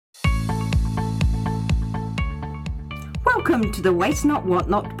Welcome to the Waste Not Want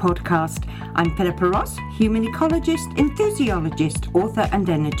Not podcast. I'm Philippa Ross, human ecologist, enthusiologist, author and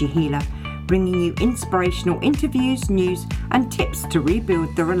energy healer, bringing you inspirational interviews, news and tips to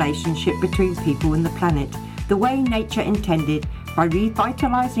rebuild the relationship between people and the planet, the way nature intended, by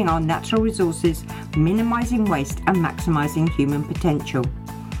revitalising our natural resources, minimising waste and maximising human potential.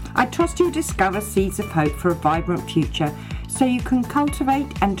 I trust you'll discover seeds of hope for a vibrant future so you can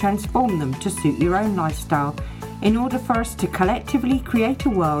cultivate and transform them to suit your own lifestyle in order for us to collectively create a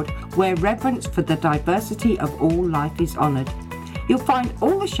world where reverence for the diversity of all life is honoured. You'll find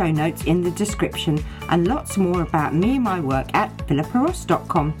all the show notes in the description and lots more about me and my work at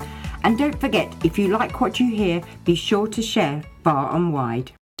philippaross.com. And don't forget, if you like what you hear, be sure to share far and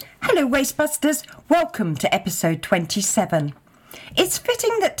wide. Hello Wastebusters, welcome to episode 27. It's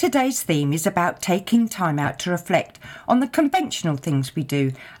fitting that today's theme is about taking time out to reflect on the conventional things we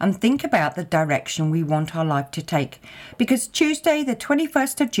do and think about the direction we want our life to take, because Tuesday the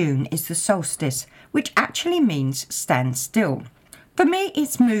 21st of June is the solstice, which actually means stand still. For me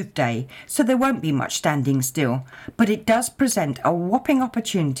it's move day, so there won't be much standing still, but it does present a whopping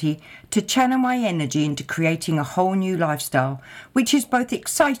opportunity to channel my energy into creating a whole new lifestyle, which is both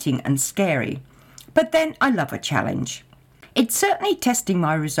exciting and scary. But then I love a challenge. It's certainly testing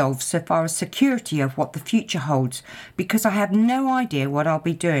my resolve so far as security of what the future holds, because I have no idea what I'll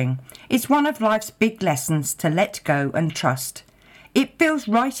be doing. It's one of life's big lessons to let go and trust. It feels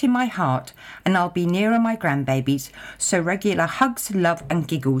right in my heart, and I'll be nearer my grandbabies, so regular hugs, love and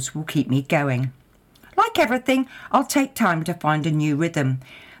giggles will keep me going. Like everything, I'll take time to find a new rhythm.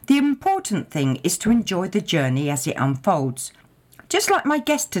 The important thing is to enjoy the journey as it unfolds. Just like my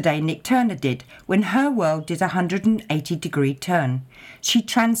guest today, Nick Turner, did when her world did a 180-degree turn. She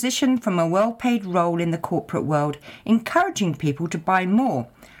transitioned from a well-paid role in the corporate world, encouraging people to buy more,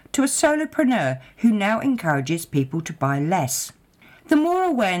 to a solopreneur who now encourages people to buy less. The more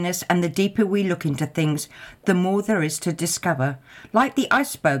awareness and the deeper we look into things, the more there is to discover, like the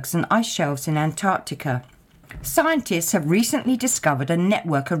icebergs and ice shelves in Antarctica. Scientists have recently discovered a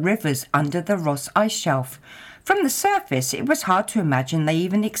network of rivers under the Ross Ice Shelf. From the surface, it was hard to imagine they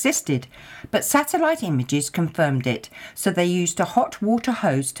even existed, but satellite images confirmed it, so they used a hot water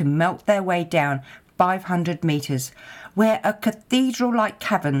hose to melt their way down 500 metres, where a cathedral-like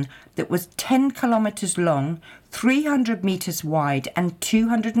cavern that was 10 kilometres long, 300 metres wide and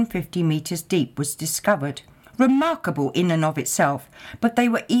 250 metres deep was discovered. Remarkable in and of itself, but they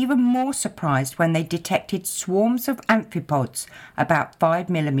were even more surprised when they detected swarms of amphipods about 5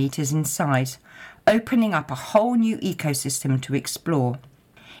 millimetres in size, opening up a whole new ecosystem to explore.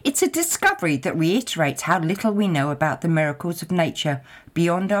 It's a discovery that reiterates how little we know about the miracles of nature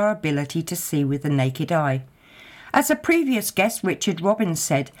beyond our ability to see with the naked eye. As a previous guest, Richard Robbins,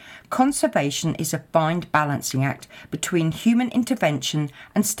 said, conservation is a fine balancing act between human intervention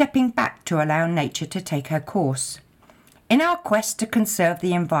and stepping back to allow nature to take her course. In our quest to conserve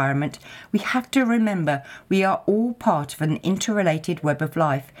the environment, we have to remember we are all part of an interrelated web of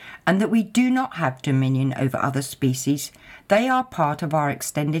life and that we do not have dominion over other species. They are part of our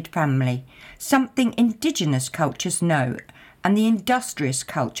extended family, something indigenous cultures know and the industrious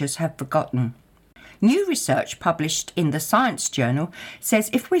cultures have forgotten. New research published in the Science Journal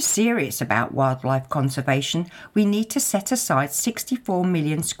says if we're serious about wildlife conservation, we need to set aside 64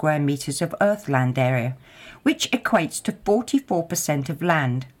 million square metres of earthland area, which equates to 44% of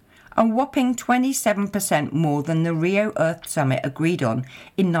land, a whopping 27% more than the Rio Earth Summit agreed on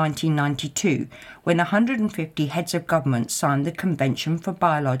in 1992, when 150 heads of government signed the Convention for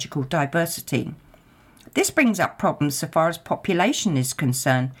Biological Diversity. This brings up problems so far as population is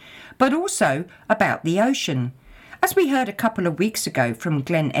concerned, but also about the ocean. As we heard a couple of weeks ago from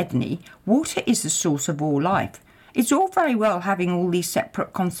Glenn Edney, water is the source of all life. It's all very well having all these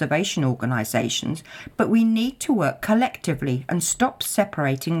separate conservation organisations, but we need to work collectively and stop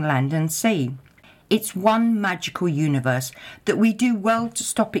separating land and sea. It's one magical universe that we do well to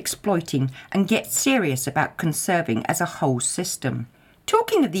stop exploiting and get serious about conserving as a whole system.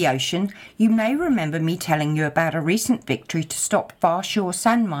 Talking of the ocean, you may remember me telling you about a recent victory to stop far-shore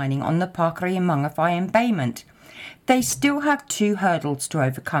sand mining on the Pakari-Mangawhai embayment. They still have 2 hurdles to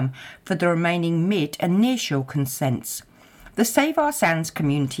overcome for the remaining mid- and nearshore consents. The Save Our Sands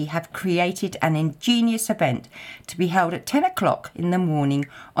community have created an ingenious event to be held at 10 o'clock in the morning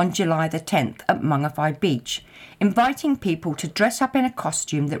on July the 10th at Mangawhai Beach, inviting people to dress up in a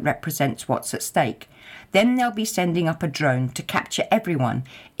costume that represents what's at stake. Then they'll be sending up a drone to capture everyone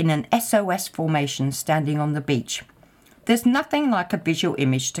in an SOS formation standing on the beach. There's nothing like a visual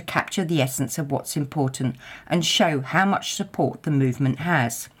image to capture the essence of what's important and show how much support the movement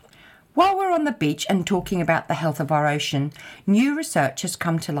has. While we're on the beach and talking about the health of our ocean, new research has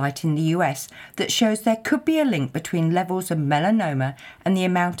come to light in the US that shows there could be a link between levels of melanoma and the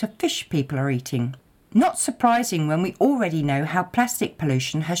amount of fish people are eating. Not surprising when we already know how plastic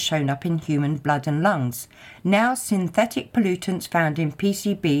pollution has shown up in human blood and lungs. Now synthetic pollutants found in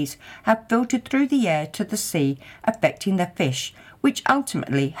PCBs have filtered through the air to the sea, affecting the fish, which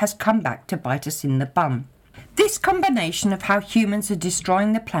ultimately has come back to bite us in the bum. This combination of how humans are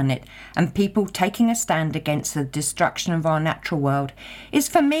destroying the planet and people taking a stand against the destruction of our natural world is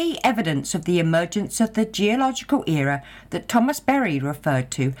for me evidence of the emergence of the geological era that Thomas Berry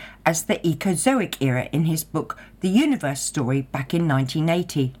referred to as the Ecozoic era in his book The Universe Story back in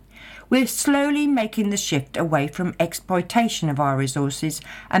 1980. We're slowly making the shift away from exploitation of our resources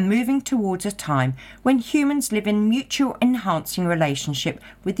and moving towards a time when humans live in mutual enhancing relationship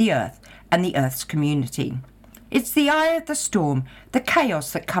with the Earth and the Earth's community. It's the eye of the storm, the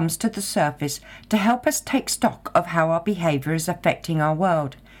chaos that comes to the surface to help us take stock of how our behaviour is affecting our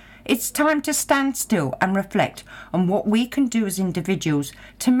world. It's time to stand still and reflect on what we can do as individuals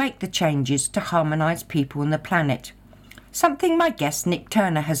to make the changes to harmonise people and the planet. Something my guest Nick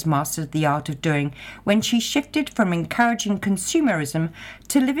Turner has mastered the art of doing when she shifted from encouraging consumerism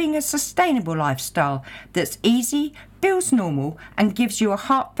to living a sustainable lifestyle that's easy, feels normal and gives you a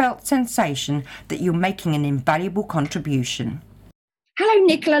heartfelt sensation that you're making an invaluable contribution. Hello,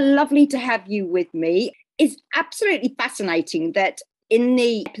 Nicola. Lovely to have you with me. It's absolutely fascinating that in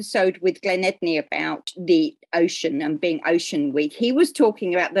the episode with Glenn Edney about the ocean and being Ocean Week, he was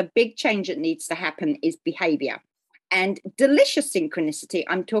talking about the big change that needs to happen is behaviour. And delicious synchronicity,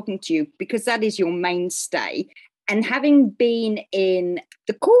 I'm talking to you because that is your mainstay. And having been in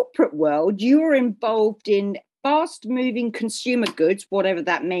the corporate world, you're involved in fast-moving consumer goods, whatever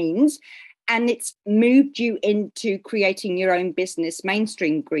that means, and it's moved you into creating your own business,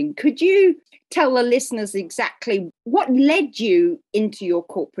 Mainstream Green. Could you tell the listeners exactly what led you into your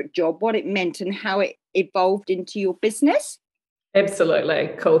corporate job, what it meant and how it evolved into your business? Absolutely.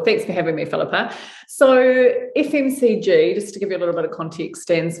 Cool. Thanks for having me, Philippa. So FMCG, just to give you a little bit of context,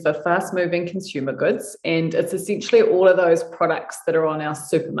 stands for fast moving consumer goods. And it's essentially all of those products that are on our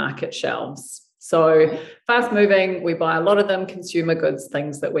supermarket shelves. So fast moving, we buy a lot of them, consumer goods,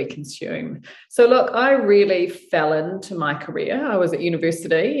 things that we consume. So look, I really fell into my career. I was at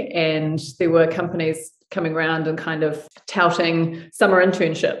university and there were companies coming around and kind of touting summer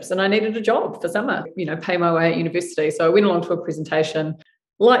internships. And I needed a job for summer, pay my way at university. So I went along to a presentation,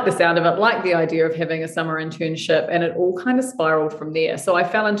 liked the sound of it, liked the idea of having a summer internship, and it all kind of spiraled from there. So I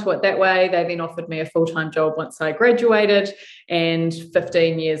fell into it that way. They then offered me a full-time job once I graduated, and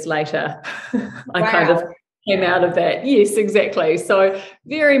 15 years later, I kind of came out of that. Yes, exactly. So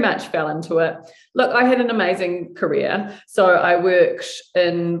very much fell into it. Look, I had an amazing career. So I worked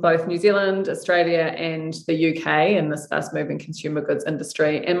in both New Zealand, Australia, and the UK in this fast-moving consumer goods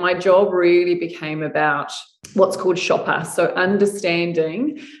industry. And my job really became about what's called shopper. So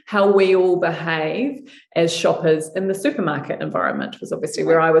understanding how we all behave as shoppers in the supermarket environment was obviously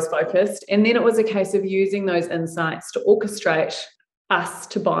where I was focused. And then it was a case of using those insights to orchestrate us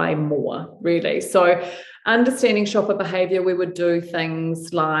to buy more, really. So understanding shopper behavior, we would do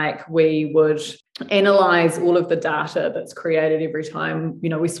things like we would analyze all of the data that's created every time,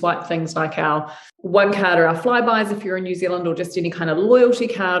 we swipe things like our one card or our Flybuys if you're in New Zealand, or just any kind of loyalty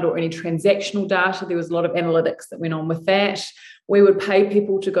card or any transactional data. There was a lot of analytics that went on with that. We would pay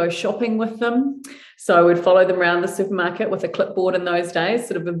people to go shopping with them. So we'd follow them around the supermarket with a clipboard in those days,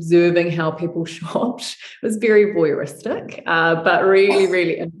 sort of observing how people shopped. It was very voyeuristic, but really,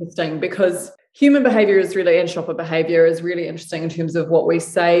 really interesting, because human behavior is really, and shopper behavior is really interesting in terms of what we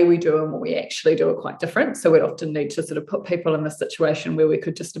say we do and what we actually do are quite different. So we'd often need to sort of put people in the situation where we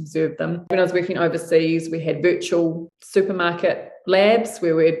could just observe them. When I was working overseas, we had virtual supermarket labs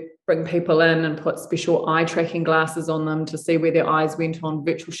where we'd bring people in and put special eye tracking glasses on them to see where their eyes went on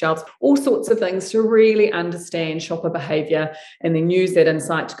virtual shelves, all sorts of things to really understand shopper behavior, and then use that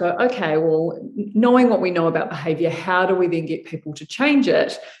insight to go, okay, well, knowing what we know about behavior, how do we then get people to change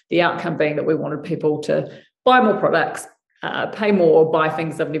it? The outcome being that we wanted people to buy more products, pay more, or buy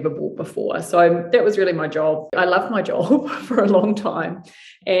things they've never bought before. So that was really my job. I loved my job for a long time,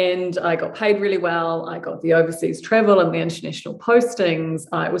 and I got paid really well. I got the overseas travel and the international postings.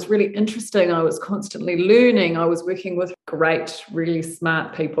 It was really interesting. I was constantly learning. I was working with great, really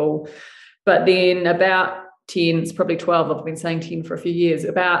smart people. But then about 10, it's probably 12, I've been saying 10 for a few years,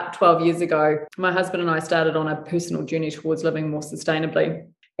 about 12 years ago, my husband and I started on a personal journey towards living more sustainably.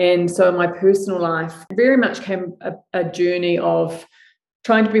 And so my personal life very much came a journey of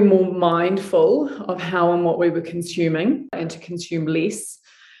trying to be more mindful of how and what we were consuming and to consume less.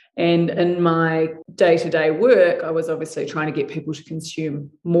 And in my day-to-day work, I was obviously trying to get people to consume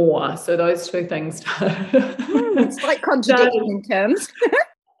more. So those two things it's like contradiction in terms.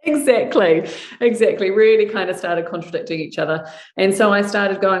 Exactly. Really kind of started contradicting each other. And so I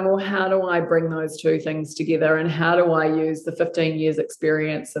started going, well, how do I bring those two things together? And how do I use the 15 years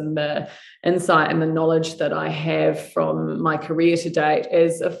experience and the insight and the knowledge that I have from my career to date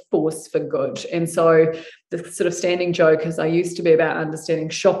as a force for good? And so the sort of standing joke is I used to be about understanding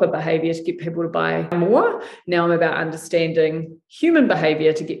shopper behavior to get people to buy more. Now I'm about understanding human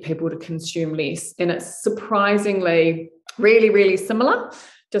behavior to get people to consume less. And it's surprisingly really, really similar,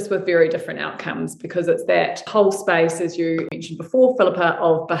 just with very different outcomes, because it's that whole space, as you mentioned before, Philippa,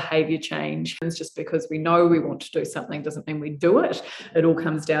 of behaviour change. It's just because we know we want to do something doesn't mean we do it. It all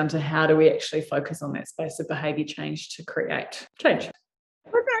comes down to how do we actually focus on that space of behaviour change to create change.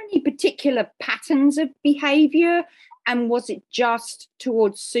 Were there any particular patterns of behaviour? And was it just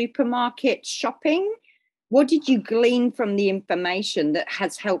towards supermarket shopping? What did you glean from the information that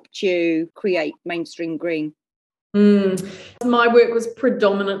has helped you create Mainstream Green? My work was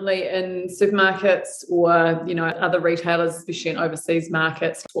predominantly in supermarkets or, other retailers, especially in overseas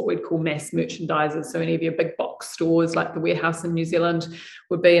markets, what we'd call mass merchandisers. So any of your big box stores like the Warehouse in New Zealand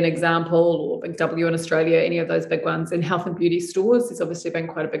would be an example, or Big W in Australia, any of those big ones. In health and beauty stores, there's obviously been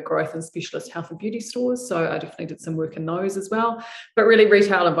quite a big growth in specialist health and beauty stores. So I definitely did some work in those as well. But really,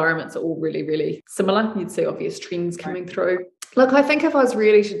 retail environments are all really, really similar. You'd see obvious trends coming through. Look, I think if I was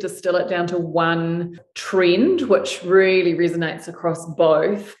really to distill it down to one trend, which really resonates across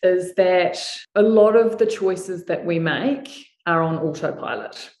both, is that a lot of the choices that we make are on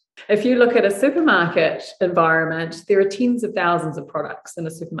autopilot. If you look at a supermarket environment, there are tens of thousands of products in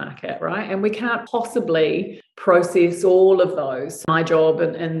a supermarket, right? And we can't possibly process all of those. My job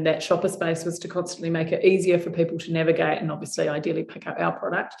in that shopper space was to constantly make it easier for people to navigate and obviously ideally pick up our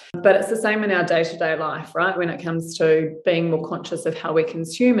product. But it's the same in our day-to-day life, right? When it comes to being more conscious of how we're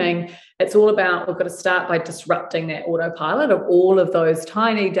consuming, it's all about, we've got to start by disrupting that autopilot of all of those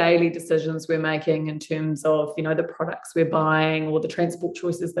tiny daily decisions we're making in terms of, the products we're buying or the transport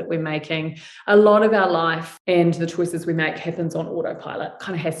choices that we're making. A lot of our life and the choices we make happens on autopilot.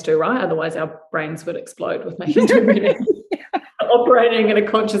 Kind of has to, right? Otherwise our brains would explode with making too many. Operating in a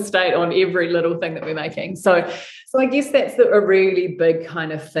conscious state on every little thing that we're making. So I guess that's a really big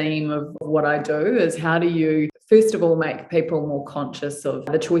kind of theme of what I do, is how do you, first of all, make people more conscious of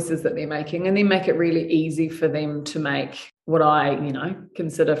the choices that they're making, and then make it really easy for them to make what I,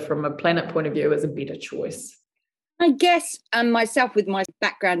 consider from a planet point of view as a better choice. I guess, and myself with my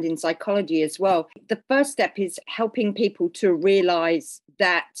background in psychology as well, the first step is helping people to realise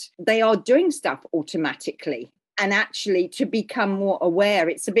that they are doing stuff automatically. And actually to become more aware.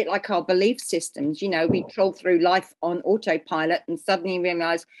 It's a bit like our belief systems. We troll through life on autopilot and suddenly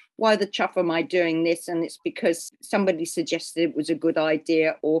realize, why the chuff am I doing this? And it's because somebody suggested it was a good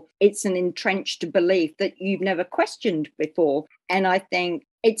idea, or it's an entrenched belief that you've never questioned before. And I think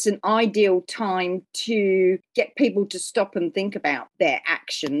it's an ideal time to get people to stop and think about their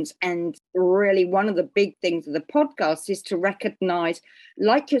actions. And really, one of the big things of the podcast is to recognize,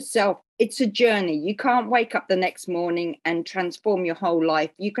 like yourself, it's a journey. You can't wake up the next morning and transform your whole life.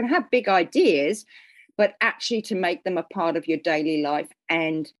 You can have big ideas, but actually to make them a part of your daily life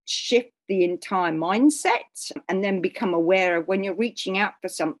and shift the entire mindset, and then become aware of when you're reaching out for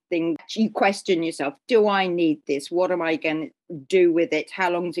something, you question yourself, do I need this? What am I going to do with it? How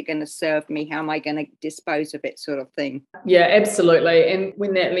long is it going to serve me? How am I going to dispose of it, sort of thing? Yeah, absolutely. And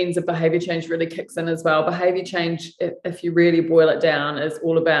when that lens of behaviour change really kicks in as well, behaviour change, if you really boil it down, is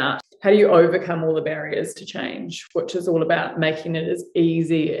all about how do you overcome all the barriers to change, which is all about making it as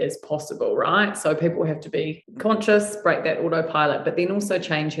easy as possible, right? So people have to be conscious, break that autopilot, but then also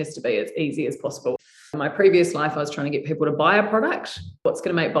change has to be as easy as possible. In my previous life, I was trying to get people to buy a product. What's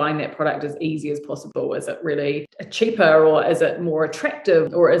going to make buying that product as easy as possible? Is it really cheaper, or is it more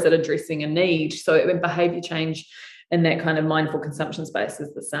attractive, or is it addressing a need? So when behaviour change in that kind of mindful consumption space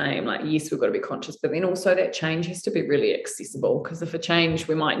is the same. Like, yes, we've got to be conscious, but then also that change has to be really accessible, because if a change,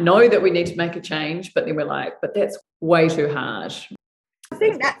 we might know that we need to make a change, but then we're like, but that's way too hard. I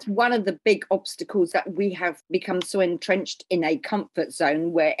think that's one of the big obstacles, that we have become so entrenched in a comfort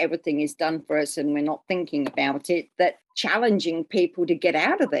zone where everything is done for us and we're not thinking about it, that challenging people to get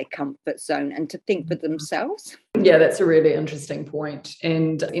out of their comfort zone and to think for themselves. Yeah, that's a really interesting point.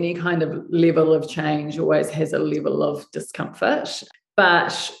 And any kind of level of change always has a level of discomfort.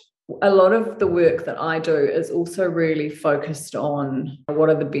 But a lot of the work that I do is also really focused on what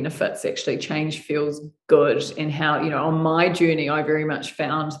are the benefits. Actually, change feels good, and how, on my journey, I very much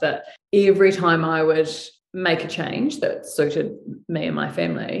found that every time I would make a change that suited me and my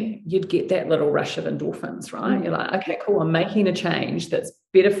family, you'd get that little rush of endorphins, right? You're like, okay, cool, I'm making a change that's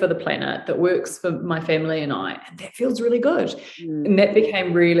better for the planet, that works for my family and I, and that feels really good. And that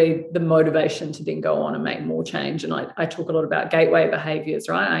became really the motivation to then go on and make more change. And I talk a lot about gateway behaviors,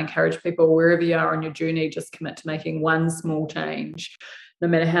 right? I encourage people, wherever you are on your journey, just commit to making one small change, no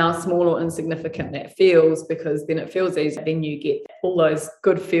matter how small or insignificant that feels, because then it feels easy. Then you get all those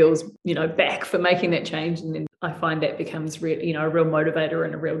good feels, back for making that change. And then I find that becomes really, a real motivator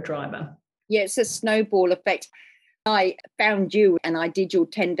and a real driver. Yeah, it's a snowball effect. I found you and I did your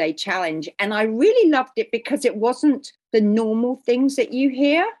 10-day challenge, and I really loved it because it wasn't the normal things that you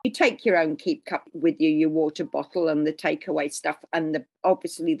hear. You take your own keep cup with you, your water bottle and the takeaway stuff, and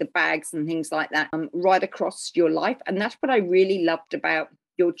obviously the bags and things like that right across your life. And that's what I really loved about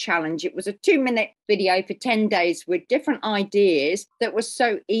your challenge. It was a 2-minute video for 10 days with different ideas that was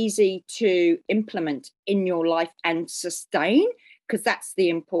so easy to implement in your life and sustain. Because that's the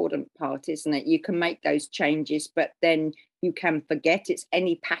important part, isn't it? You can make those changes, but then you can forget. It's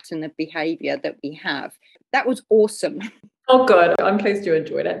any pattern of behavior that we have. That was awesome. Oh, good. I'm pleased you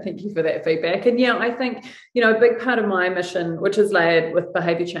enjoyed it. Thank you for that feedback. And yeah, I think, a big part of my mission, which is layered with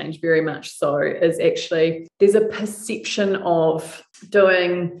behavior change very much so, is actually there's a perception of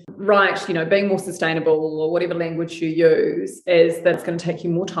doing right, being more sustainable, or whatever language you use, is that it's going to take you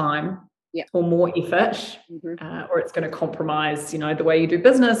more time. Yeah. Or more effort, or it's going to compromise, the way you do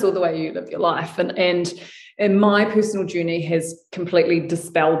business or the way you live your life. And my personal journey has completely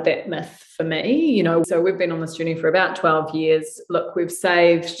dispelled that myth for me. So we've been on this journey for about 12 years. Look, we've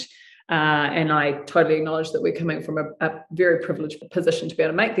saved, and I totally acknowledge that we're coming from a very privileged position to be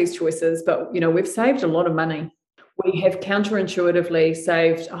able to make these choices. But, we've saved a lot of money. We have counterintuitively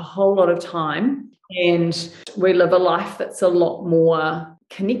saved a whole lot of time, and we live a life that's a lot more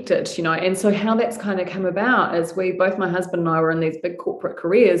connected, and so how that's kind of come about is both my husband and I were in these big corporate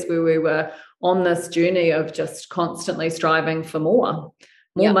careers where we were on this journey of just constantly striving for more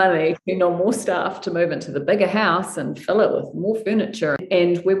money, more staff to move into the bigger house and fill it with more furniture.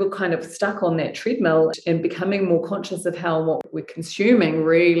 And we were kind of stuck on that treadmill, and becoming more conscious of how what we're consuming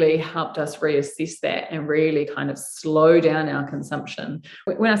really helped us reassess that and really kind of slow down our consumption.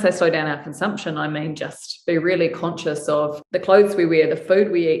 When I say slow down our consumption, I mean just be really conscious of the clothes we wear, the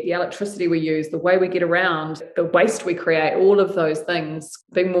food we eat, the electricity we use, the way we get around, the waste we create, all of those things.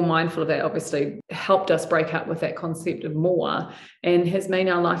 Being more mindful of that obviously helped us break up with that concept of more, and has made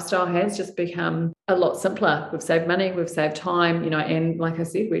our lifestyle has just become a lot simpler. We've saved money, we've saved time, and like I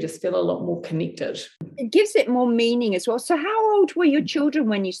said, we just feel a lot more connected. It gives it more meaning as well. So how old were your children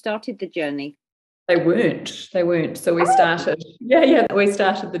when you started the journey? They weren't. So we started, we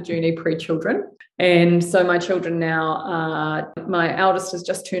started the journey pre-children. And so my children now, my eldest has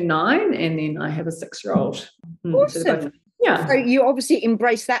just turned 9, and then I have a 6-year-old. Awesome. So you obviously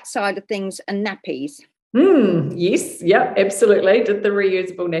embrace that side of things, and nappies. Yes, absolutely. Did the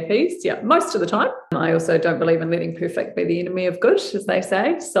reusable nappies, most of the time. I also don't believe in letting perfect be the enemy of good, as they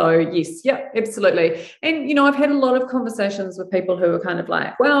say. So yes, absolutely. And, I've had a lot of conversations with people who are kind of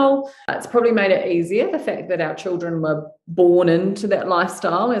like, well, it's probably made it easier, the fact that our children were born into that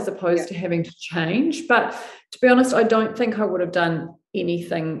lifestyle as opposed to having to change. But to be honest, I don't think I would have done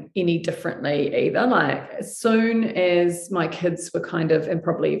anything any differently either. Like, as soon as my kids were kind of, and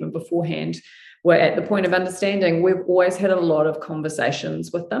probably even beforehand, we're at the point of understanding, we've always had a lot of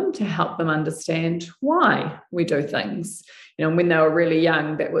conversations with them to help them understand why we do things. When they were really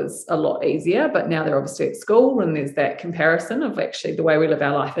young, that was a lot easier, but now they're obviously at school, and there's that comparison of actually the way we live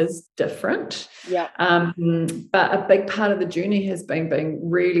our life is different. But a big part of the journey has been being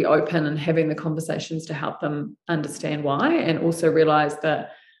really open and having the conversations to help them understand why, and also realize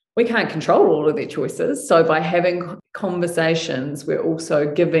that we can't control all of their choices. So by having conversations, we're also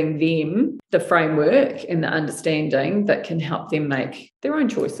giving them the framework and the understanding that can help them make their own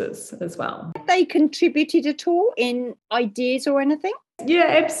choices as well. Have they contributed at all in ideas or anything? Yeah,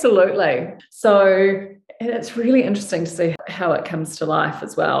 absolutely. So it's really interesting to see how it comes to life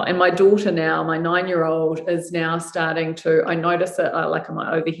as well. And my daughter now, my 9-year-old, is now starting to, I notice it, like I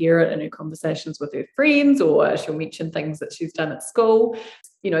might overhear it in her conversations with her friends, or she'll mention things that she's done at school.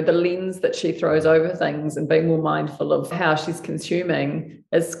 The lens that she throws over things and being more mindful of how she's consuming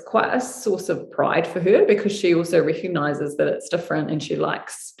is quite a source of pride for her, because she also recognizes that it's different and she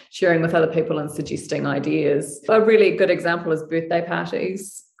likes sharing with other people and suggesting ideas. A really good example is birthday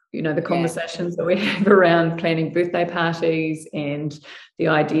parties. The conversations that we have around planning birthday parties and the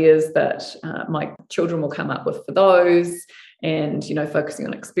ideas that my children will come up with for those. and, focusing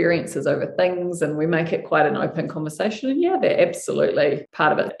on experiences over things. And we make it quite an open conversation. And yeah, they're absolutely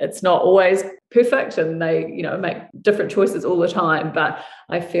part of it. It's not always perfect, and they, make different choices all the time. But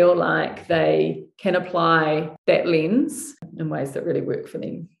I feel like they can apply that lens in ways that really work for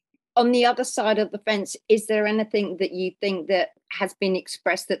them. On the other side of the fence, is there anything that you think that has been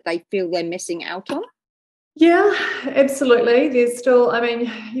expressed that they feel they're missing out on? Yeah, absolutely. There's still,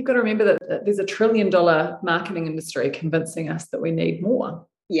 you've got to remember that there's $1 trillion marketing industry convincing us that we need more.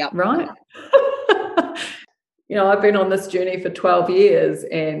 Yeah. Right? I've been on this journey for 12 years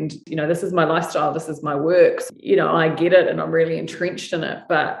and, this is my lifestyle, this is my work. So, I get it and I'm really entrenched in it,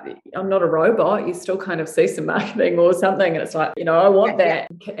 but I'm not a robot. You still kind of see some marketing or something and it's like, I want that.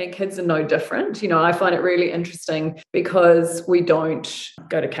 And kids are no different. I find it really interesting because we don't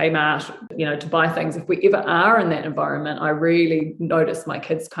go to Kmart, to buy things. If we ever are in that environment, I really notice my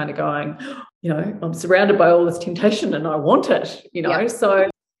kids kind of going, I'm surrounded by all this temptation and I want it, So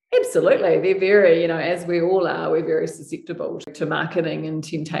absolutely. They're very, as we all are, we're very susceptible to marketing and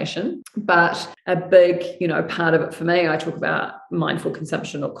temptation. But a big, part of it for me, I talk about mindful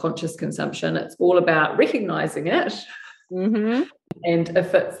consumption or conscious consumption. It's all about recognizing it. Mm-hmm. And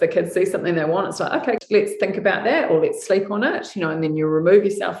if it's the kids see something they want, it's like, okay, let's think about that or let's sleep on it, and then you remove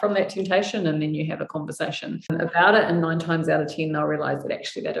yourself from that temptation and then you have a conversation about it. And 9 times out of 10, they'll realize that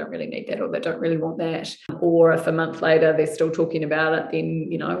actually they don't really need that or they don't really want that. Or if a month later they're still talking about it, then,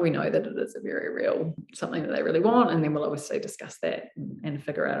 we know that it is a very real something that they really want. And then we'll obviously discuss that and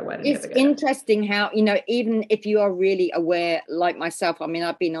figure out a way to navigate it. It's interesting how, even if you are really aware, like myself,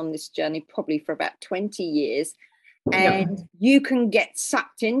 I've been on this journey probably for about 20 years. And you can get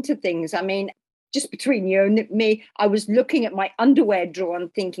sucked into things. Just between you and me, I was looking at my underwear drawer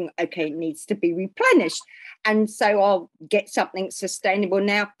and thinking, okay, it needs to be replenished. And so I'll get something sustainable.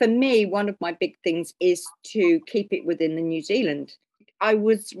 Now, for me, one of my big things is to keep it within the New Zealand. I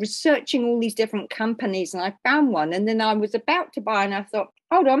was researching all these different companies and I found one. And then I was about to buy and I thought,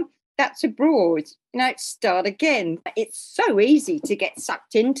 hold on, that's abroad. Start again. It's so easy to get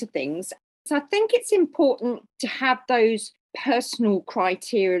sucked into things. So I think it's important to have those personal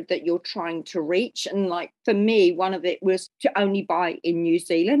criteria that you're trying to reach. And like for me, one of it was to only buy in New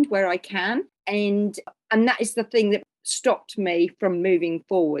Zealand where I can. And that is the thing that stopped me from moving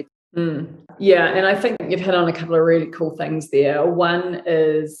forward. Yeah. And I think you've hit on a couple of really cool things there. One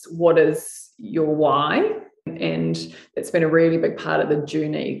is, what is your why? And it's been a really big part of the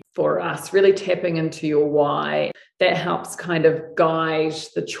journey for us, really tapping into your why. That helps kind of guide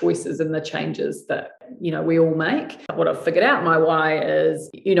the choices and the changes that, we all make. What I've figured out, my why is,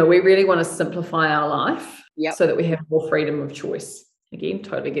 we really want to simplify our life so that we have more freedom of choice. Again,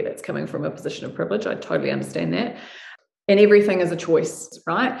 totally get it's coming from a position of privilege. I totally understand that. And everything is a choice,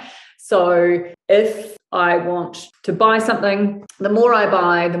 right? So if I want to buy something, the more I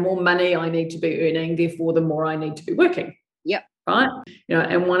buy, the more money I need to be earning, therefore the more I need to be working. Yep. Right?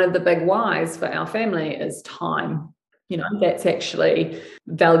 And one of the big whys for our family is time. That's actually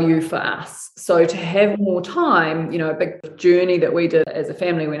value for us. So to have more time, a big journey that we did as a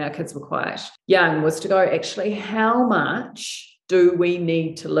family when our kids were quite young was to go, actually, how much do we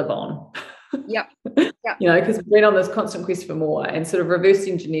need to live on? Yep. Because we've been on this constant quest for more and sort of reverse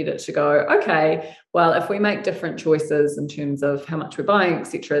engineered it to go, okay, well, if we make different choices in terms of how much we're buying,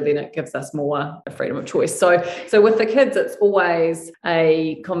 etc., then it gives us more freedom of choice. So with the kids, it's always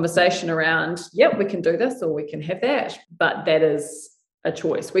a conversation around, yep, we can do this or we can have that, but that is a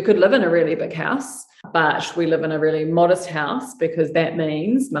choice. We could live in a really big house, but we live in a really modest house because that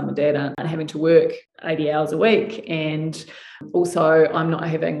means mum and dad aren't having to work 80 hours a week. And also I'm not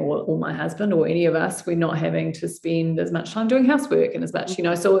having, or my husband or any of us, we're not having to spend as much time doing housework and as much,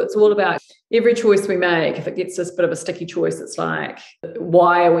 so it's all about every choice we make. If it gets us a bit of a sticky choice, it's like,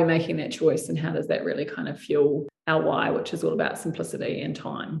 why are we making that choice? And how does that really kind of fuel our why, which is all about simplicity and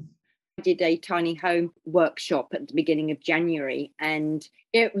time. I did a tiny home workshop at the beginning of January, and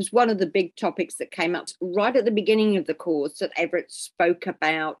it was one of the big topics that came up right at the beginning of the course, that Everett spoke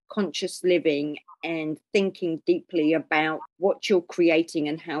about conscious living and thinking deeply about what you're creating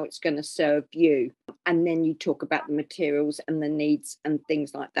and how it's going to serve you. And then you talk about the materials and the needs and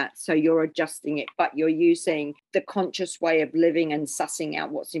things like that. So you're adjusting it, but you're using the conscious way of living and sussing out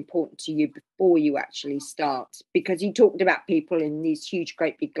what's important to you before you actually start. Because he talked about people in these huge,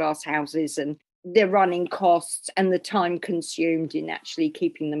 great big glass houses and their running costs and the time consumed in actually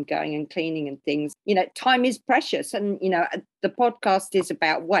keeping them going and cleaning and things. Time is precious. And, the podcast is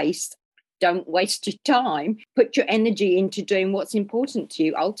about waste. Don't waste your time. Put your energy into doing what's important to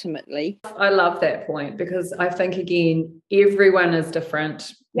you ultimately. I love that point because I think, again, everyone is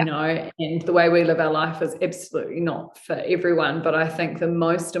different. you know, and the way we live our life is absolutely not for everyone. But I think the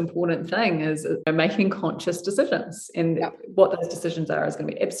most important thing is making conscious decisions, and what those decisions are is going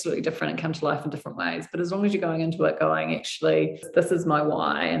to be absolutely different and come to life in different ways. But as long as you're going into it going, actually, this is my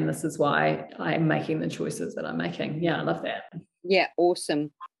why, and this is why I'm making the choices that I'm making. Yeah, I love that. Yeah,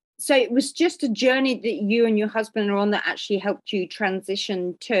 awesome. So it was just a journey that you and your husband are on that actually helped you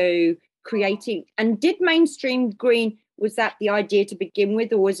transition to creating. And did Mainstream Green, was that the idea to begin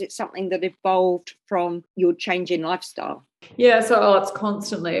with, or was it something that evolved from your change in lifestyle? Yeah, so it's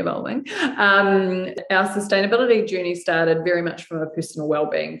constantly evolving. Our sustainability journey started very much from a personal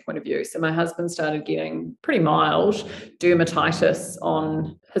well-being point of view. So my husband started getting pretty mild dermatitis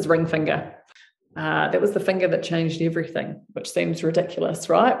on his ring finger. That was the finger that changed everything, which seems ridiculous,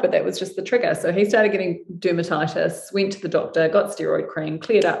 right? But that was just the trigger. So he started getting dermatitis, went to the doctor, got steroid cream,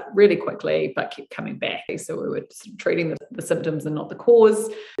 cleared up really quickly, but kept coming back. So we were treating the symptoms and not the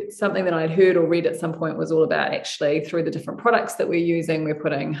cause. Something that I'd heard or read at some point was all about actually through the different products that we're using, we're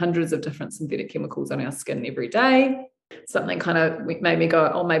putting hundreds of different synthetic chemicals on our skin every day. Something kind of made me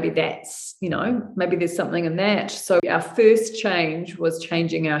go, oh, maybe that's, maybe there's something in that. So our first change was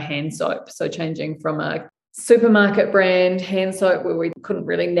changing our hand soap. So changing from a supermarket brand hand soap where we couldn't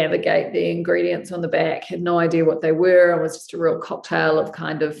really navigate the ingredients on the back, had no idea what they were, and was just a real cocktail of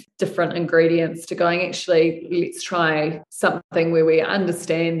kind of different ingredients, to going, actually, let's try something where we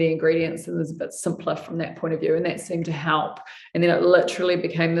understand the ingredients and is a bit simpler from that point of view. And that seemed to help. And then it literally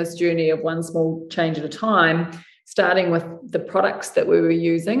became this journey of one small change at a time, starting with the products that we were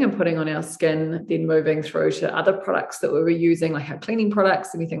using and putting on our skin, then moving through to other products that we were using, like our cleaning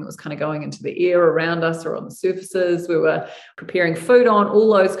products, anything that was kind of going into the air around us or on the surfaces. We were preparing food on,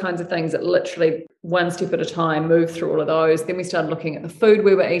 all those kinds of things that literally one step at a time moved through all of those. Then we started looking at the food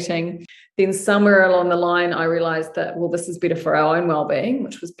we were eating. Then somewhere along the line, I realized that, well, this is better for our own well-being,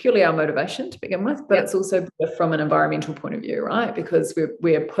 which was purely our motivation to begin with, but it's also better from an environmental point of view, right? Because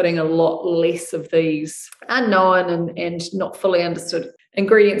we're putting a lot less of these unknown and not fully understood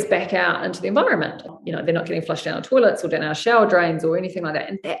ingredients back out into the environment. They're not getting flushed down our toilets or down our shower drains or anything like that.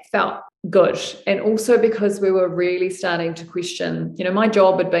 And that felt good. And also because we were really starting to question, my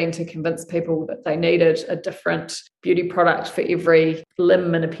job had been to convince people that they needed a different beauty product for every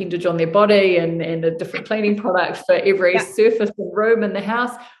limb and appendage on their body, and a different cleaning product for every surface and room in the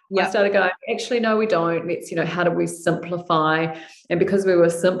house. I started going, actually, no, we don't. Let's, how do we simplify? And because we were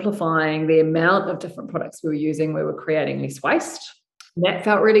simplifying the amount of different products we were using, we were creating less waste. And that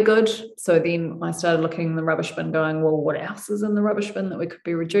felt really good. So then I started looking in the rubbish bin going, well, what else is in the rubbish bin that we could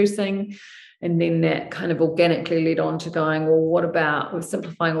be reducing? And then that kind of organically led on to going, well, what about we're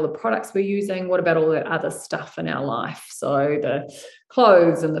simplifying all the products we're using? What about all that other stuff in our life? So the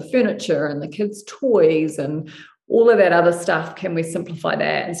clothes and the furniture and the kids' toys and all of that other stuff, can we simplify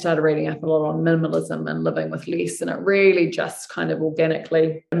that? And started reading up a lot on minimalism and living with less. And it really just kind of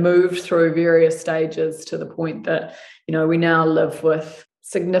organically moved through various stages to the point that, we now live with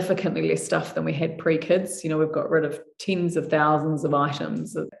significantly less stuff than we had pre-kids. We've got rid of tens of thousands of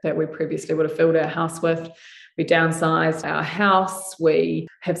items that we previously would have filled our house with. We downsized our house. We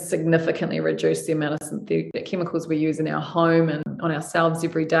have significantly reduced the amount of synthetic chemicals we use in our home and on ourselves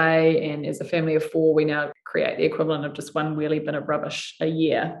every day. And as a family of 4, we now create the equivalent of just one wheelie bin of rubbish a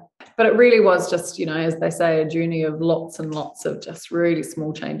year. But it really was just, as they say, a journey of lots and lots of just really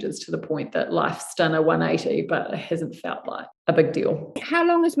small changes to the point that life's done a 180, but it hasn't felt like a big deal. How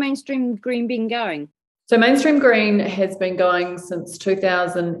long has Mainstream Green been going? So Mainstream Green has been going since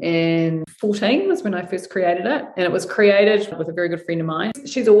 2014 was when I first created it. And it was created with a very good friend of mine.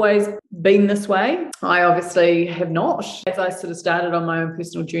 She's always been this way. I obviously have not. As I sort of started on my own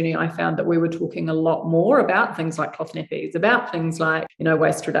personal journey, I found that we were talking a lot more about things like cloth nappies, about things like,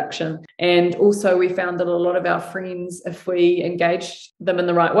 waste reduction. And also we found that a lot of our friends, if we engaged them in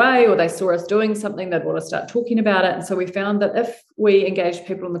the right way or they saw us doing something, they'd want to start talking about it. And so we found that if we engaged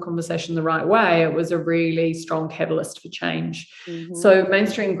people in the conversation the right way, it was a really strong catalyst for change. Mm-hmm. So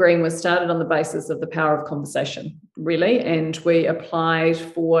Mainstream Green was started on the basis of the power of conversation, really. And we applied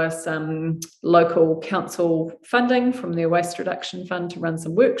for some local council funding from their waste reduction fund to run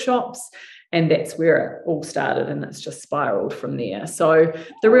some workshops. And that's where it all started, and it's just spiraled from there. So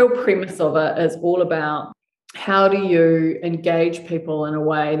the real premise of it is all about how do you engage people in a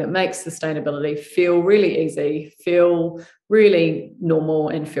way that makes sustainability feel really easy, feel really normal,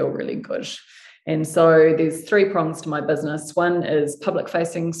 and feel really good. And so there's 3 prongs to my business. One is public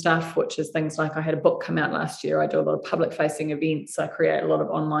facing stuff, which is things like I had a book come out last year. I do a lot of public facing events. I create a lot of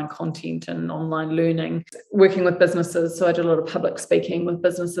online content and online learning, working with businesses. So I do a lot of public speaking with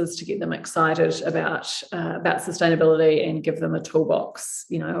businesses to get them excited about sustainability and give them a toolbox,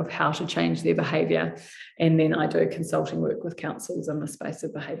 of how to change their behavior. And then I do consulting work with councils in the space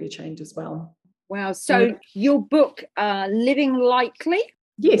of behavior change as well. Wow. So your book, Living Lightly?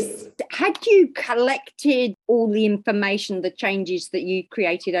 Yes. Had you collected all the information, the changes that you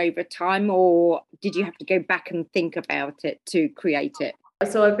created over time, or did you have to go back and think about it to create it?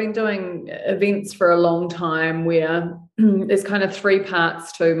 So I've been doing events for a long time where there's kind of 3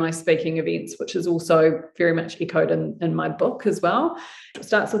 parts to my speaking events, which is also very much echoed in my book as well. It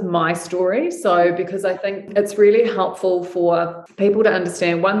starts with my story. So because I think it's really helpful for people to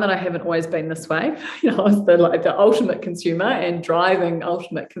understand, one, that I haven't always been this way. I was the ultimate consumer and driving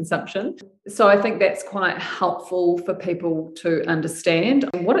ultimate consumption. So I think that's quite helpful for people to understand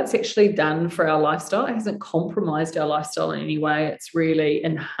what it's actually done for our lifestyle. It hasn't compromised our lifestyle in any way. It's really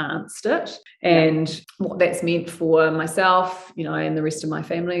enhanced it, and what that's meant for myself, and the rest of my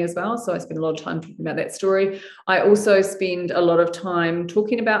family as well. So I spend a lot of time talking about that story. I also spend a lot of time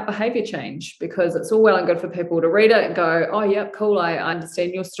talking about behavior change, because it's all well and good for people to read it and go, oh, yeah, cool, I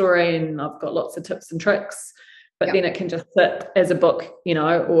understand your story and I've got lots of tips and tricks. But then it can just sit as a book,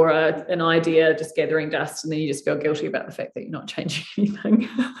 or an idea just gathering dust, and then you just feel guilty about the fact that you're not changing anything.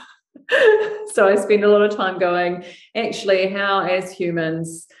 So I spend a lot of time going, actually, how as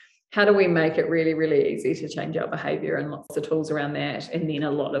humans, how do we make it really, really easy to change our behavior, and lots of tools around that. And then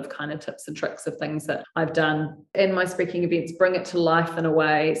a lot of kind of tips and tricks of things that I've done in my speaking events, bring it to life in a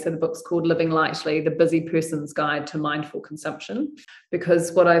way. So the book's called Living Lightly, The Busy Person's Guide to Mindful Consumption.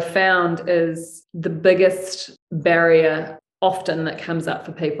 Because what I've found is the biggest barrier often that comes up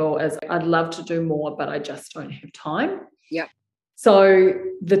for people is, I'd love to do more, but I just don't have time. Yep. So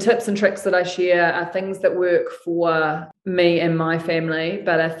the tips and tricks that I share are things that work for me and my family,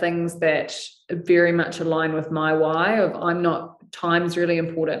 but are things that very much align with my why of time's really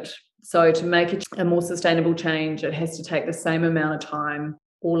important. So to make a more sustainable change, it has to take the same amount of time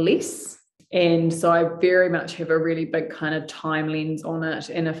or less. And so I very much have a really big kind of time lens on it.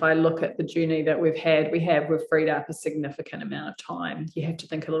 And if I look at the journey that we've freed up a significant amount of time. You have to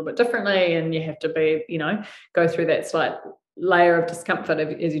think a little bit differently, and you have to be, go through that slight layer of discomfort,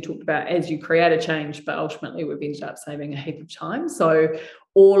 as you talked about, as you create a change, but ultimately we've ended up saving a heap of time. So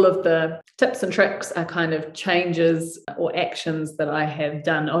all of the tips and tricks are kind of changes or actions that I have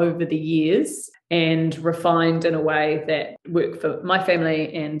done over the years and refined in a way that work for my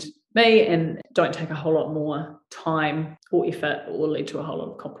family and me, and don't take a whole lot more time or effort or lead to a whole lot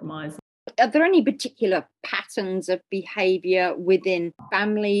of compromise. Are there any particular patterns of behaviour within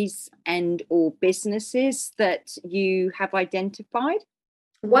families and or businesses that you have identified?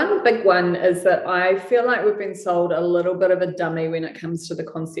 One big one is that I feel like we've been sold a little bit of a dummy when it comes to the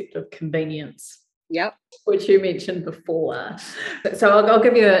concept of convenience. Yep. Which you mentioned before. So I'll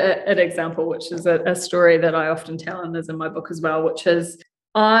give you an example, which is a story that I often tell, and is in my book as well, which is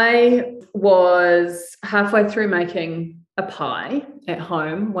I was halfway through making a pie at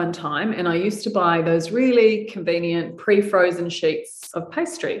home one time, and I used to buy those really convenient pre-frozen sheets of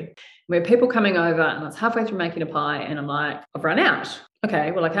pastry. We had people coming over, and I was halfway through making a pie, and I'm like, I've run out.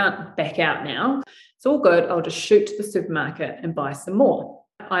 Okay, well, I can't back out now. It's all good. I'll just shoot to the supermarket and buy some more.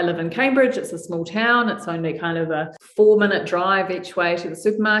 I live in Cambridge. It's a small town. It's only kind of a 4-minute drive each way to the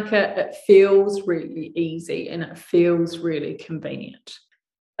supermarket. It feels really easy and it feels really convenient.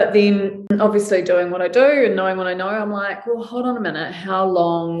 But then obviously doing what I do and knowing what I know, I'm like, well, hold on a minute. How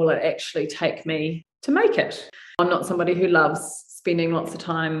long will it actually take me to make it? I'm not somebody who loves spending lots of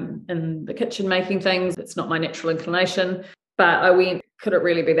time in the kitchen making things. It's not my natural inclination. But I went, could it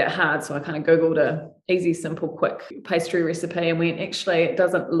really be that hard? So I kind of Googled a easy, simple, quick pastry recipe and went, actually, it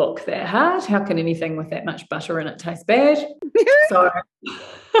doesn't look that hard. How can anything with that much butter in it taste bad? So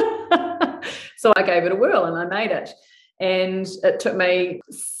I gave it a whirl and I made it. And it took me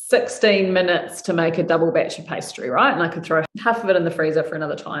 16 minutes to make a double batch of pastry, right? And I could throw half of it in the freezer for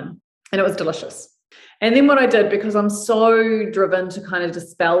another time. And it was delicious. And then what I did, because I'm so driven to kind of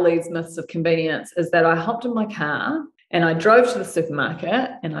dispel these myths of convenience, is that I hopped in my car and I drove to the supermarket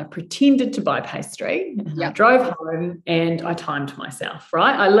and I pretended to buy pastry. And I drove home and I timed myself,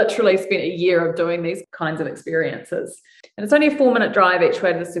 right? I literally spent a year of doing these kinds of experiences. And it's only a 4-minute drive each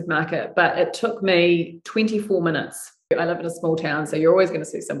way to the supermarket, but it took me 24 minutes. I live in a small town, so you're always going to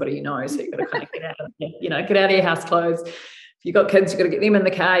see somebody you know, so you've got to kind of get out of your house clothes. you've got kids, you've got to get them in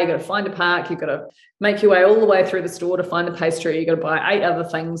the car, you've got to find a park, you've got to make your way all the way through the store to find the pastry, you've got to buy 8 other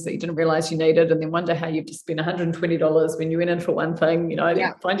things that you didn't realize you needed, and then wonder how you've just spent $120 when you went in for one thing,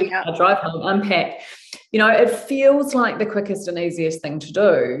 find your car, drive home, unpack. It feels like the quickest and easiest thing to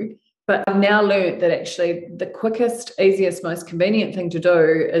do. But I've now learned that actually the quickest, easiest, most convenient thing to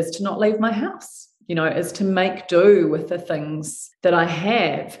do is to not leave my house, is to make do with the things that I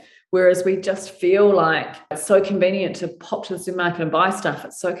have. Whereas we just feel like it's so convenient to pop to the supermarket and buy stuff.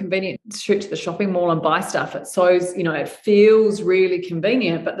 It's so convenient to shoot to the shopping mall and buy stuff. It's so, it feels really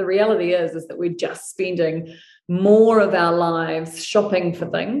convenient. But the reality is that we're just spending more of our lives shopping for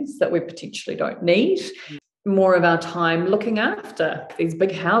things that we potentially don't need. More of our time looking after these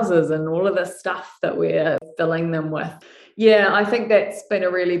big houses and all of the stuff that we're filling them with. Yeah, I think that's been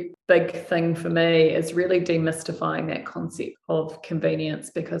a really big thing for me, is really demystifying that concept of convenience,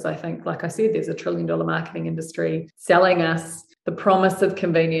 because I think, like I said, there's a $1 trillion marketing industry selling us the promise of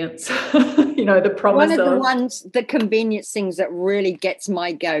convenience. The promise of the convenience things that really gets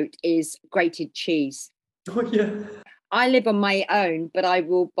my goat is grated cheese. Oh, yeah. I live on my own, but I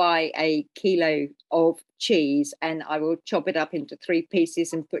will buy a kilo of cheese and I will chop it up into 3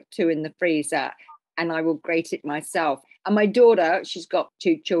 pieces and put 2 in the freezer, and I will grate it myself. And my daughter, she's got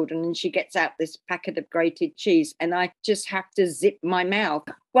 2 children, and she gets out this packet of grated cheese and I just have to zip my mouth.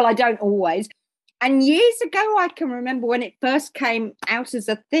 Well, I don't always. And years ago, I can remember when it first came out as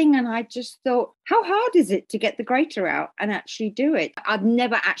a thing, and I just thought, how hard is it to get the grater out and actually do it? I've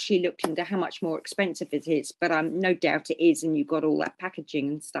never actually looked into how much more expensive it is, but no doubt it is. And you've got all that packaging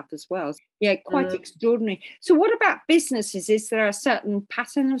and stuff as well. Yeah, quite extraordinary. So what about businesses? Is there a certain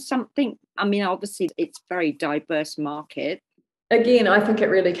pattern or something? I mean, obviously, it's a very diverse market. Again, I think it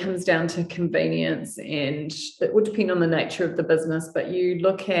really comes down to convenience, and it would depend on the nature of the business. But you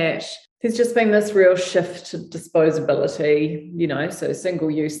look at, there's just been this real shift to disposability, so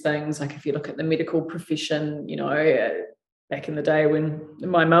single-use things. Like if you look at the medical profession, back in the day when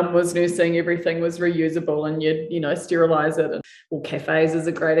my mum was nursing, everything was reusable and you'd, sterilize it. Or cafes is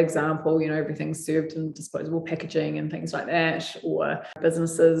a great example, everything's served in disposable packaging and things like that. Or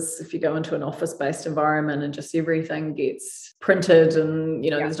businesses, if you go into an office-based environment and just everything gets printed and,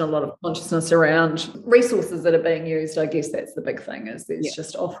 there's not a lot of consciousness around resources that are being used. I guess that's the big thing, is there's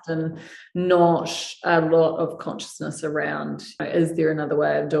just often not a lot of consciousness around, is there another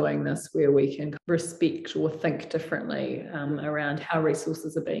way of doing this where we can respect or think differently around how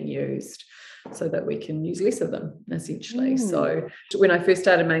resources are being used, so that we can use less of them, essentially. So when I first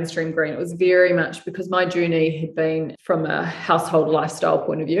started Mainstream Green, it was very much because my journey had been from a household lifestyle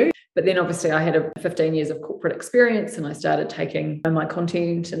point of view. But then obviously I had 15 years of corporate experience, and I started taking my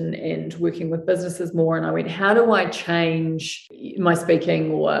content and working with businesses more. And I went, how do I change my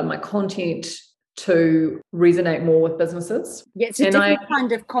speaking or my content to resonate more with businesses? Yeah, it's a different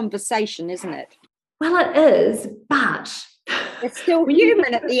kind of conversation, isn't it? Well, it is, but it's still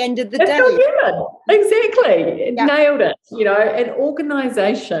human at the end of the day. It's still human. Exactly. Yeah. Nailed it. An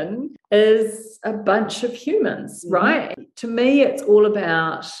organization is a bunch of humans, right? To me, it's all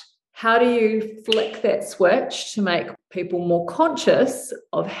about how do you flick that switch to make people more conscious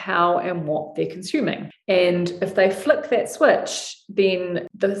of how and what they're consuming. And if they flick that switch, then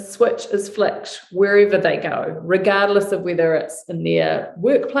the switch is flicked wherever they go, regardless of whether it's in their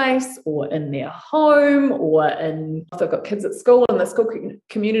workplace or in their home or if they've got kids at school, in the school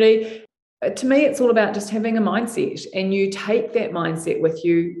community. To me, it's all about just having a mindset, and you take that mindset with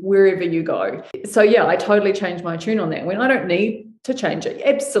you wherever you go. So yeah, I totally changed my tune on that. When I don't need to change it,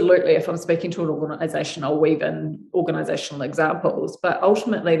 absolutely, if I'm speaking to an organization, I'll weave in organizational examples, but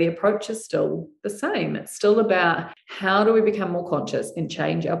ultimately the approach is still the same. It's still about how do we become more conscious and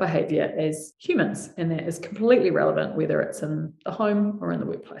change our behavior as humans, and that is completely relevant whether it's in the home or in the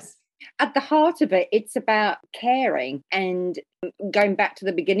workplace. At the heart of it, it's about caring. And going back to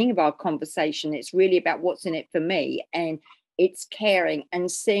the beginning of our conversation, it's really about what's in it for me. And it's caring and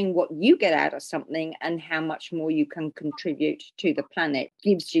seeing what you get out of something and how much more you can contribute to the planet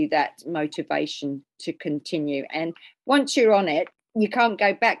gives you that motivation to continue. And once you're on it, you can't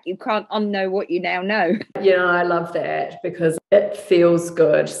go back. You can't unknow what you now know. I love that because it feels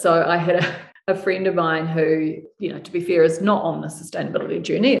good. So I had a friend of mine who, to be fair, is not on the sustainability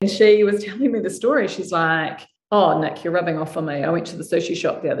journey. And she was telling me the story. She's like, oh, Nick, you're rubbing off on me. I went to the sushi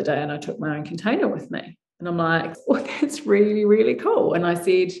shop the other day and I took my own container with me. And I'm like, well, that's really, really cool. And I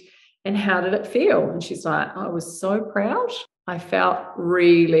said, and how did it feel? And she's like, I was so proud. I felt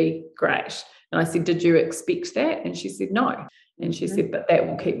really great. And I said, did you expect that? And she said, no. And she said, but that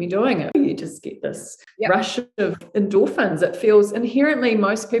will keep me doing it. You just get this rush of endorphins. It feels inherently,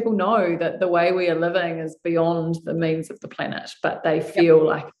 most people know that the way we are living is beyond the means of the planet, but they feel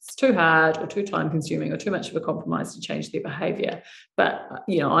like it's too hard or too time consuming or too much of a compromise to change their behavior. But,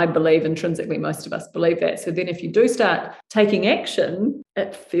 I believe intrinsically, most of us believe that. So then if you do start taking action,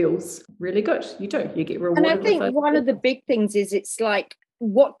 it feels really good. You get rewarded. And I think one of the big things is it's like,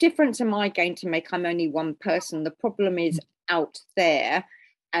 what difference am I going to make? I'm only one person. The problem is out there,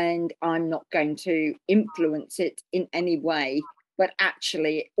 and I'm not going to influence it in any way. But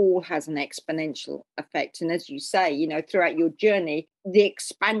actually, it all has an exponential effect. And as you say, throughout your journey, the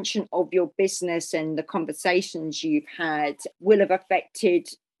expansion of your business and the conversations you've had will have affected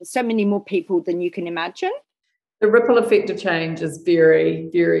so many more people than you can imagine. The ripple effect of change is very,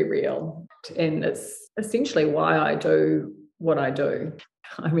 very real. And it's essentially why I do what I do.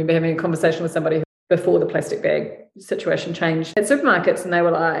 I remember having a conversation with somebody before the plastic bag situation changed at supermarkets, and they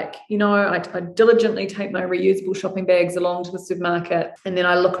were like, I diligently take my reusable shopping bags along to the supermarket, and then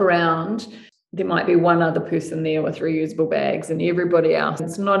I look around, there might be one other person there with reusable bags, and everybody else,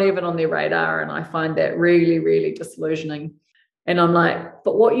 it's not even on their radar, and I find that really, really disillusioning. And I'm like,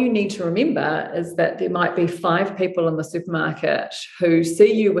 but what you need to remember is that there might be 5 people in the supermarket who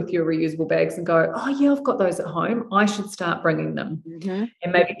see you with your reusable bags and go, oh yeah, I've got those at home, I should start bringing them.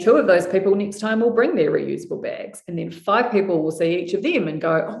 And maybe 2 of those people next time will bring their reusable bags. And then 5 people will see each of them and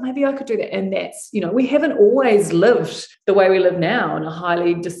go, oh, maybe I could do that. And that's, we haven't always lived the way we live now in a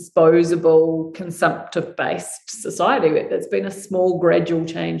highly disposable, consumptive-based society. There's been a small gradual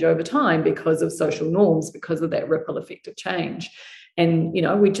change over time because of social norms, because of that ripple effect of change. And,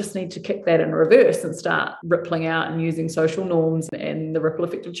 we just need to kick that in reverse and start rippling out and using social norms and the ripple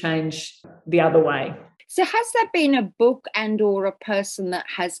effect of change the other way. So has there been a book and or a person that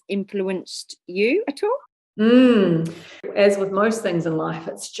has influenced you at all? As with most things in life,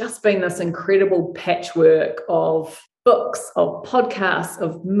 it's just been this incredible patchwork of books, of podcasts,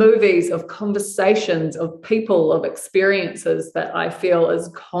 of movies, of conversations, of people, of experiences that I feel is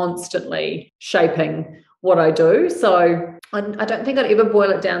constantly shaping what I do. So I don't think I'd ever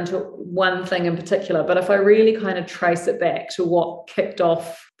boil it down to one thing in particular, but if I really kind of trace it back to what kicked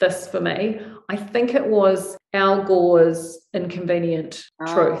off this for me, I think it was Al Gore's Inconvenient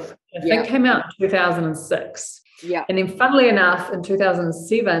Truth. I think it came out in 2006. Yeah. And then funnily enough, in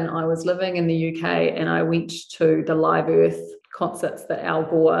 2007, I was living in the UK and I went to the Live Earth concerts that Al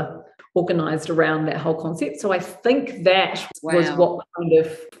Gore organised around that whole concept. So I think that was what kind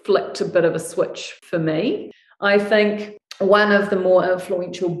of flicked a bit of a switch for me. I think one of the more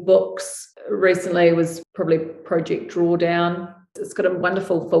influential books recently was probably Project Drawdown. It's got a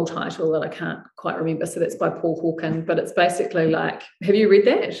wonderful full title that I can't quite remember. So that's by Paul Hawken, but it's basically like, have you read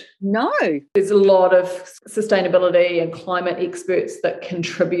that? No. There's a lot of sustainability and climate experts that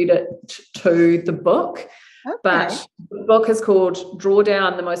contributed to the book. Okay. But the book is called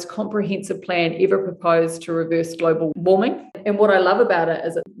Drawdown, the most comprehensive plan ever proposed to reverse global warming. And what I love about it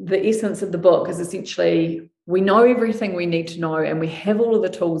is that the essence of the book is essentially we know everything we need to know and we have all of the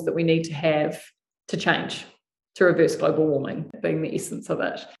tools that we need to have to change, to reverse global warming, being the essence of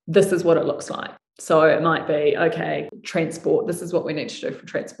it. This is what it looks like. So it might be, okay, transport, this is what we need to do for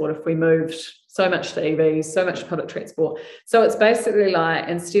transport if we moved so much to EVs, so much to public transport. So it's basically like,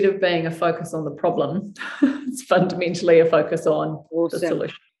 instead of being a focus on the problem, it's fundamentally a focus on the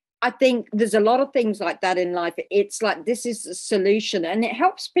solution. I think there's a lot of things like that in life. It's like, this is a solution, and it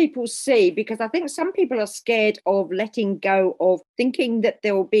helps people see, because I think some people are scared of letting go of thinking that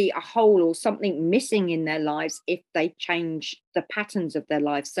there will be a hole or something missing in their lives if they change the patterns of their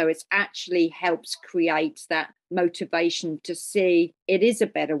lives. So it actually helps create that motivation to see it is a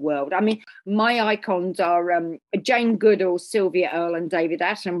better world. I mean, my icons are Jane Goodall, Sylvia Earle and David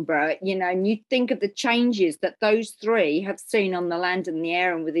Attenborough, and you think of the changes that those 3 have seen on the land and the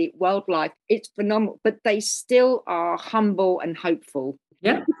air and with the wildlife. It's phenomenal, but they still are humble and hopeful.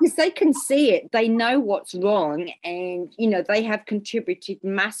 Yeah. Because they can see it, they know what's wrong, and they have contributed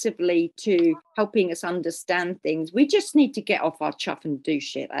massively to helping us understand things. We just need to get off our chuff and do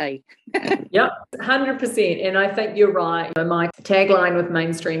shit, eh? Yeah, 100%. And I think you're right. My tagline with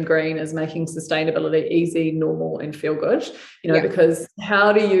Mainstream Green is making sustainability easy, normal, and feel good. Because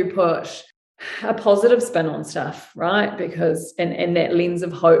how do you put a positive spin on stuff, right? Because and that lens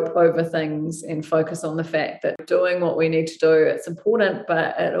of hope over things, and focus on the fact that doing what we need to do, it's important,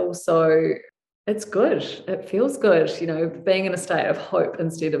 but it's good. It feels good, being in a state of hope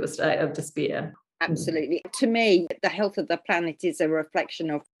instead of a state of despair. Absolutely. To me, the health of the planet is a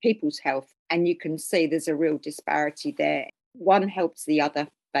reflection of people's health, and you can see there's a real disparity there. One helps the other,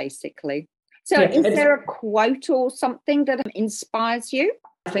 basically. So is there a quote or something that inspires you?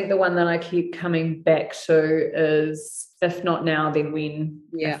 I think the one that I keep coming back to is, if not now, then when?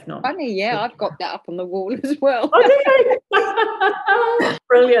 Yeah. If not. Funny, yeah, I've got that up on the wall as well. Oh,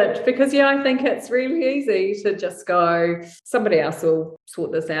 brilliant. Because, I think it's really easy to just go, somebody else will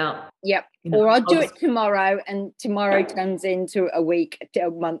sort this out. Yep. Or I'll do it tomorrow, and tomorrow turns into a week,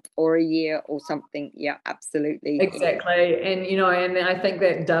 a month, or a year or something. Yeah, absolutely. Exactly. And, and I think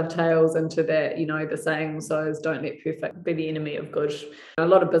that dovetails into that, the saying also is, don't let perfect be the enemy of good. A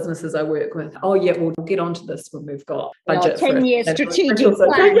lot of businesses I work with, we'll get onto this when we've got budget 10-year strategic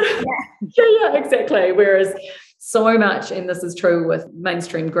plan. Yeah, exactly. Whereas so much, and this is true with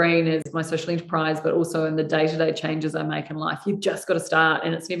Mainstream Green as my social enterprise, but also in the day-to-day changes I make in life, you've just got to start,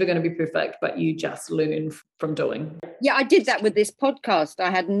 and it's never going to be perfect, but you just learn from doing. Yeah, I did that with this podcast. I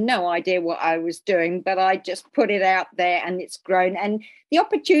had no idea what I was doing, but I just put it out there and it's grown. And the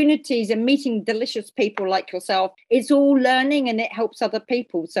opportunities and meeting delicious people like yourself, it's all learning and it helps other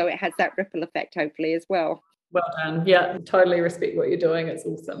people. So it has that ripple effect, hopefully, as well. Well done. Yeah, totally respect what you're doing. It's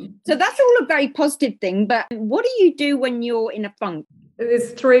awesome. So that's all a very positive thing. But what do you do when you're in a funk?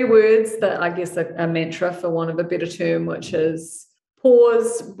 There's 3 words that I guess are a mantra, for want of a better term, which is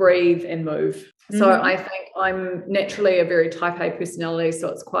pause, breathe, and move. So I think I'm naturally a very type A personality, so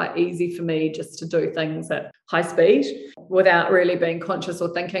it's quite easy for me just to do things at high speed without really being conscious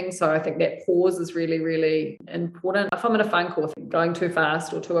or thinking. So I think that pause is really, really important. If I'm in a funk or going too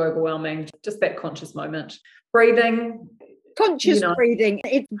fast or too overwhelming, just that conscious moment. Breathing. Conscious breathing.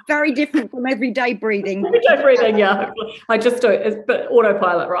 It's very different from everyday breathing. Everyday breathing, yeah. I just do it. It's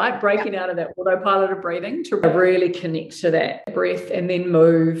autopilot, right? Breaking out of that autopilot of breathing to really connect to that breath, and then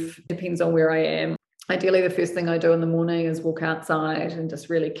move. Depends on where I am. Ideally, the first thing I do in the morning is walk outside and just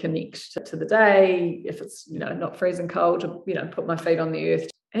really connect to the day. If it's, not freezing cold, to, put my feet on the earth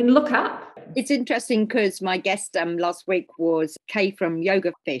and look up. It's interesting because my guest last week was Kay from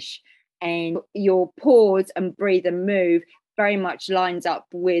Yoga Fish, and your pause and breathe and move very much lines up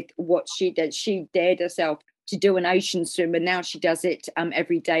with what she did. She dared herself to do an ocean swim, and now she does it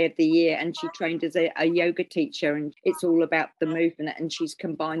every day of the year, and she trained as a yoga teacher, and it's all about the movement, and she's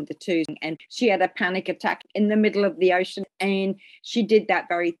combined the two. And she had a panic attack in the middle of the ocean, and she did that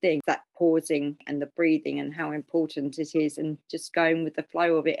very thing, that pausing and the breathing, and how important it is, and just going with the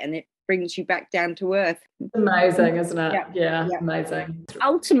flow of it, and it brings you back down to earth. Amazing, isn't it? Yeah, amazing.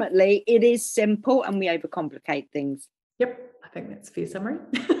 Ultimately, it is simple, and we overcomplicate things. Yep, I think that's a fair summary.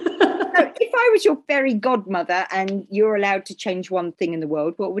 So if I was your fairy godmother and you're allowed to change one thing in the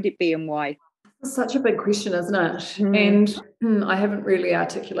world, what would it be and why? It's such a big question, isn't it? And I haven't really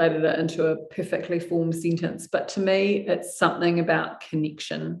articulated it into a perfectly formed sentence, but to me, it's something about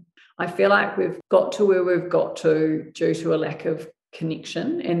connection. I feel like we've got to where we've got to due to a lack of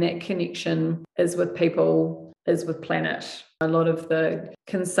connection, and that connection is with people, is with planet. A lot of the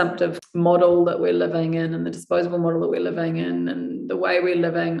consumptive model that we're living in and the disposable model that we're living in and the way we're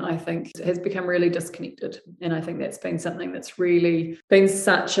living, I think, has become really disconnected. And I think that's been something that's really been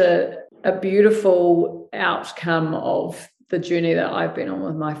such a beautiful outcome of the journey that I've been on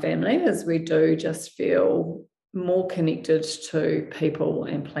with my family, as we do just feel more connected to people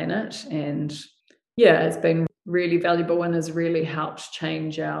and planet. And it's been really valuable and has really helped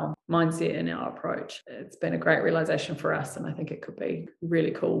change our mindset and our approach. It's been a great realization for us, and I think it could be really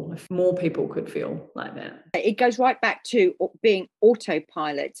cool if more people could feel like that. It goes right back to being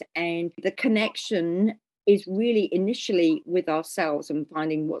autopilot, and the connection is really initially with ourselves and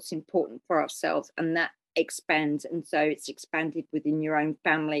finding what's important for ourselves, and that expands. And so it's expanded within your own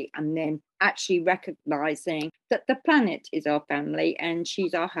family, and then actually recognizing that the planet is our family and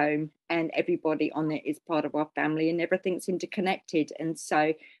she's our home, and everybody on it is part of our family, and everything's interconnected. And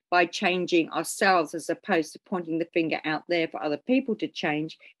so by changing ourselves, as opposed to pointing the finger out there for other people to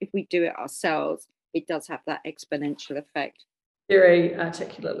change, if we do it ourselves, it does have that exponential effect. Very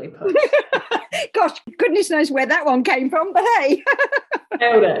articulately put. Gosh, goodness knows where that one came from, but hey.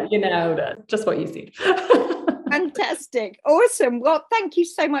 You nailed it. Just what you said. Fantastic. Awesome. Well, thank you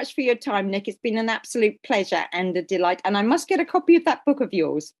so much for your time, Nick. It's been an absolute pleasure and a delight. And I must get a copy of that book of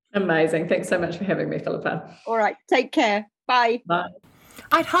yours. Amazing. Thanks so much for having me, Philippa. All right. Take care. Bye. Bye.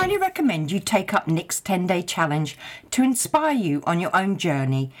 I'd highly recommend you take up Nick's 10-day challenge to inspire you on your own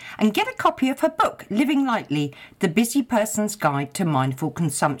journey, and get a copy of her book, Living Lightly, The Busy Person's Guide to Mindful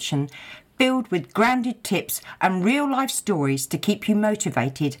Consumption, filled with grounded tips and real-life stories to keep you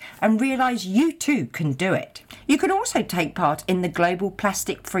motivated and realise you too can do it. You can also take part in the Global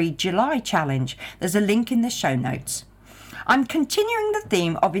Plastic Free July Challenge. There's a link in the show notes. I'm continuing the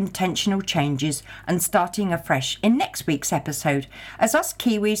theme of intentional changes and starting afresh in next week's episode as us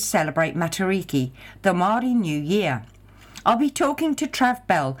Kiwis celebrate Matariki, the Māori New Year. I'll be talking to Trav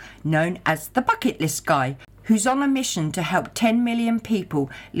Bell, known as the Bucket List Guy, who's on a mission to help 10 million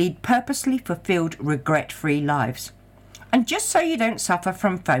people lead purposely fulfilled, regret-free lives. And just so you don't suffer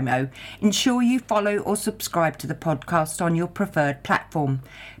from FOMO, ensure you follow or subscribe to the podcast on your preferred platform,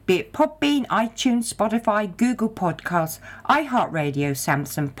 be it Podbean, iTunes, Spotify, Google Podcasts, iHeartRadio,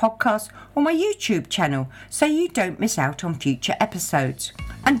 Samsung Podcasts, or my YouTube channel, so you don't miss out on future episodes.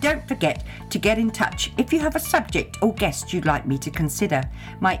 And don't forget to get in touch if you have a subject or guest you'd like me to consider.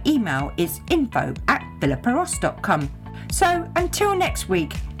 My email is info@philippaross.com. So until next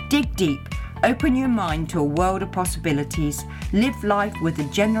week, dig deep, open your mind to a world of possibilities, live life with a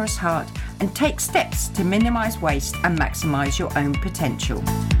generous heart, and take steps to minimise waste and maximise your own potential.